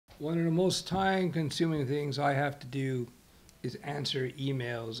One of the most time-consuming things I have to do is answer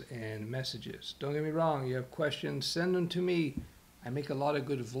emails and messages. Don't get me wrong, you have questions, send them to me. I make a lot of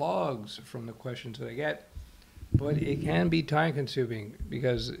good vlogs from the questions that I get, but it can be time-consuming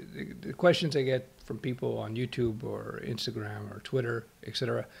because the questions I get from people on YouTube or Instagram or Twitter,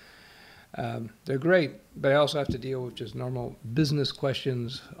 etc., they're great, but I also have to deal with just normal business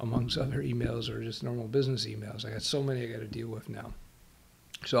questions amongst other emails or just normal business emails. I got so many I got to deal with now.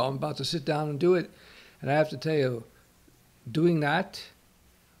 So I'm about to sit down and do it. And I have to tell you, doing that,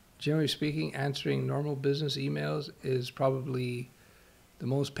 generally speaking, answering normal business emails is probably the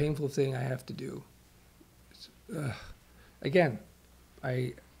most painful thing I have to do. Again,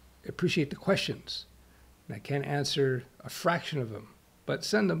 I appreciate the questions. And I can't answer a fraction of them, but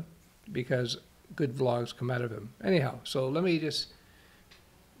send them because good vlogs come out of them. Anyhow, so let me just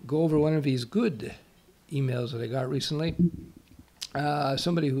go over one of these good emails that I got recently.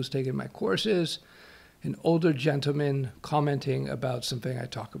 Somebody who's taken my courses, an older gentleman commenting about something I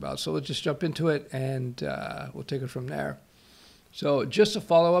talk about. So we'll just jump into it and we'll take it from there. So just a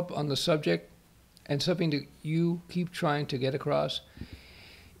follow-up on the subject and something that you keep trying to get across.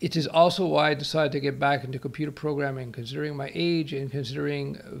 It is also why I decided to get back into computer programming, considering my age and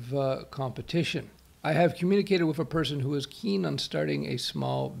considering the competition. I have communicated with a person who is keen on starting a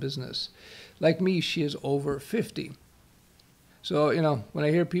small business. Like me, she is over 50. So, you know, when I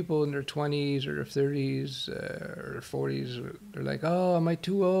hear people in their 20s or their 30s or their 40s, they're like, oh, am I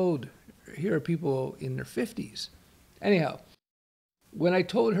too old? Here are people in their 50s. Anyhow, when I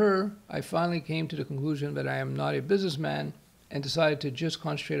told her, I finally came to the conclusion that I am not a businessman and decided to just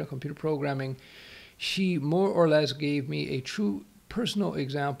concentrate on computer programming. She more or less gave me a true personal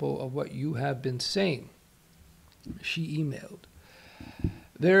example of what you have been saying. She emailed,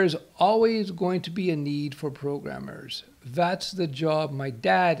 there is always going to be a need for programmers. That's the job my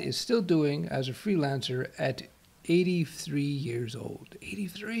dad is still doing as a freelancer at 83 years old.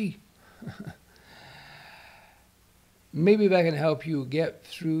 83! Maybe that can help you get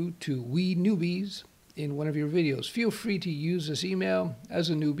through to we newbies in one of your videos. Feel free to use this email. As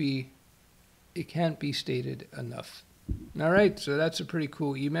a newbie, it can't be stated enough. All right, so that's a pretty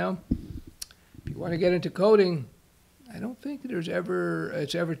cool email. If you want to get into coding, I don't think it's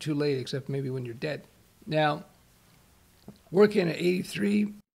ever too late, except maybe when you're dead. Now, working at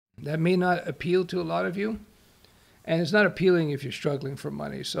 83, that may not appeal to a lot of you. And it's not appealing if you're struggling for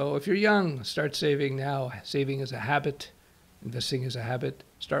money. So if you're young, start saving now. Saving is a habit. Investing is a habit.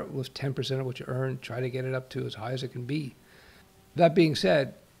 Start with 10% of what you earn. Try to get it up to as high as it can be. That being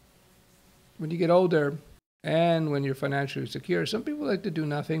said, when you get older and when you're financially secure, some people like to do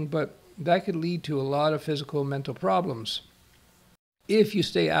nothing, but that could lead to a lot of physical and mental problems. If you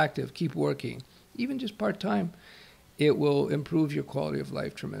stay active, keep working, even just part-time, it will improve your quality of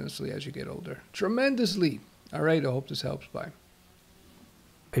life tremendously as you get older. Tremendously. All right, I hope this helps. Bye.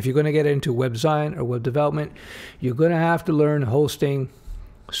 If you're going to get into web design or web development, you're going to have to learn hosting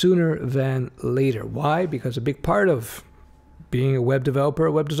sooner than later. Why? Because a big part of being a web developer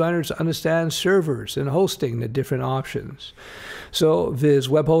or web designer is to understand servers and hosting, the different options. So this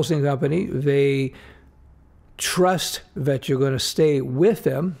web hosting company, they trust that you're going to stay with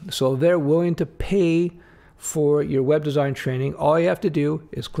them, so they're willing to pay for your web design training. All you have to do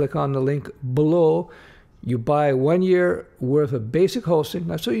is click on the link below. You buy 1 year worth of basic hosting.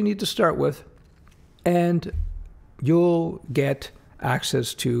 That's all you need to start with. And you'll get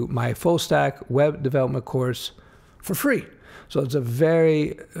access to my full stack web development course for free. So it's a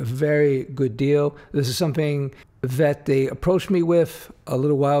very, very good deal. This is something that they approached me with a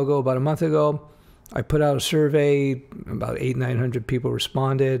little while ago, about a month ago. I put out a survey, about 800-900 people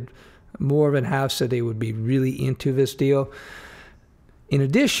responded. More than half said they would be really into this deal. In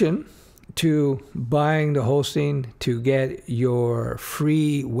addition to buying the hosting to get your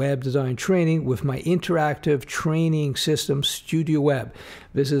free web design training with my interactive training system, Studio Web.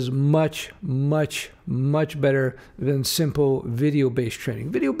 This is much, much, much better than simple video-based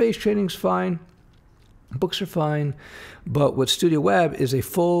training. Video-based training is fine. Books are fine, but what Studio Web is a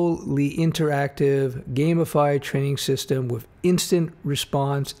fully interactive, gamified training system with instant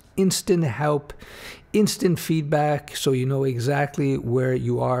response, instant help, instant feedback, so you know exactly where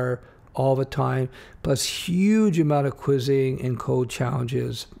you are all the time, plus huge amount of quizzing and code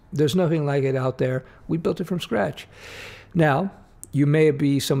challenges. There's nothing like it out there. We built it from scratch. Now, you may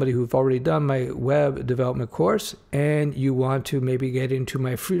be somebody who've already done my web development course and you want to maybe get into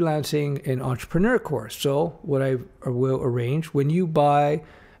my freelancing and entrepreneur course. So what I will arrange, when you buy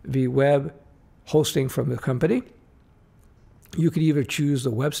the web hosting from the company, you could either choose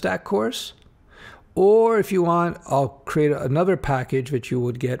the web stack course Or if you want, I'll create another package that you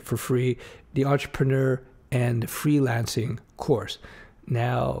would get for free, the Entrepreneur and Freelancing course.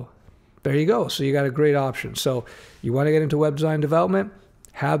 Now, there you go. So you got a great option. So you want to get into web design development,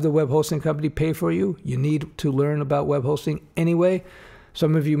 have the web hosting company pay for you. You need to learn about web hosting anyway.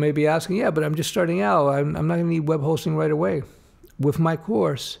 Some of you may be asking, yeah, but I'm just starting out. I'm not going to need web hosting right away. With my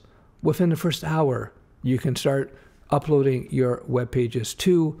course, within the first hour, you can start uploading your web pages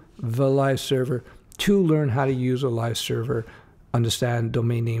to the live server, to learn how to use a live server, understand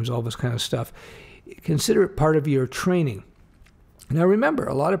domain names, all this kind of stuff. Consider it part of your training. Now remember,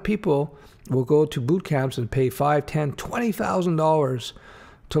 a lot of people will go to boot camps and pay $5,000, $10,000, $20,000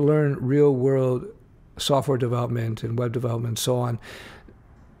 to learn real world software development and web development and so on.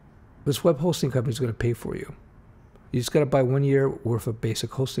 This web hosting company is going to pay for you. You just got to buy 1 year worth of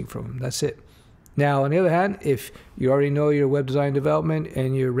basic hosting from them. That's it. Now, on the other hand, if you already know your web design development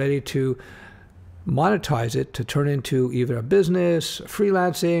and you're ready to monetize it to turn into either a business,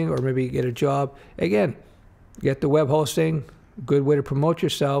 freelancing, or maybe get a job, again, get the web hosting. Good way to promote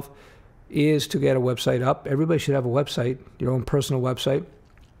yourself is to get a website up. Everybody should have a website, your own personal website.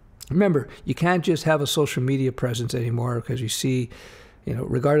 Remember, you can't just have a social media presence anymore because you see,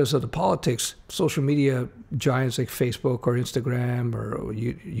 regardless of the politics, social media giants like Facebook or Instagram or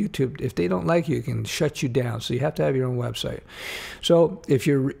YouTube, if they don't like you, it can shut you down. So you have to have your own website. So if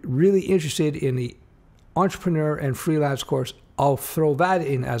you're really interested in the Entrepreneur and Freelance course, I'll throw that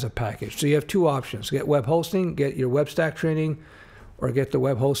in as a package. So you have two options. Get web hosting, get your web stack training, or get the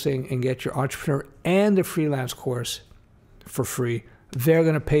web hosting and get your Entrepreneur and the Freelance course for free. They're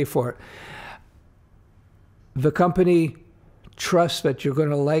going to pay for it. The company trusts that you're going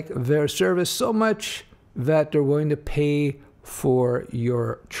to like their service so much that they're willing to pay for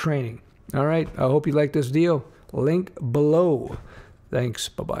your training. All right. I hope you like this deal. Link below. Thanks.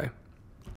 Bye-bye.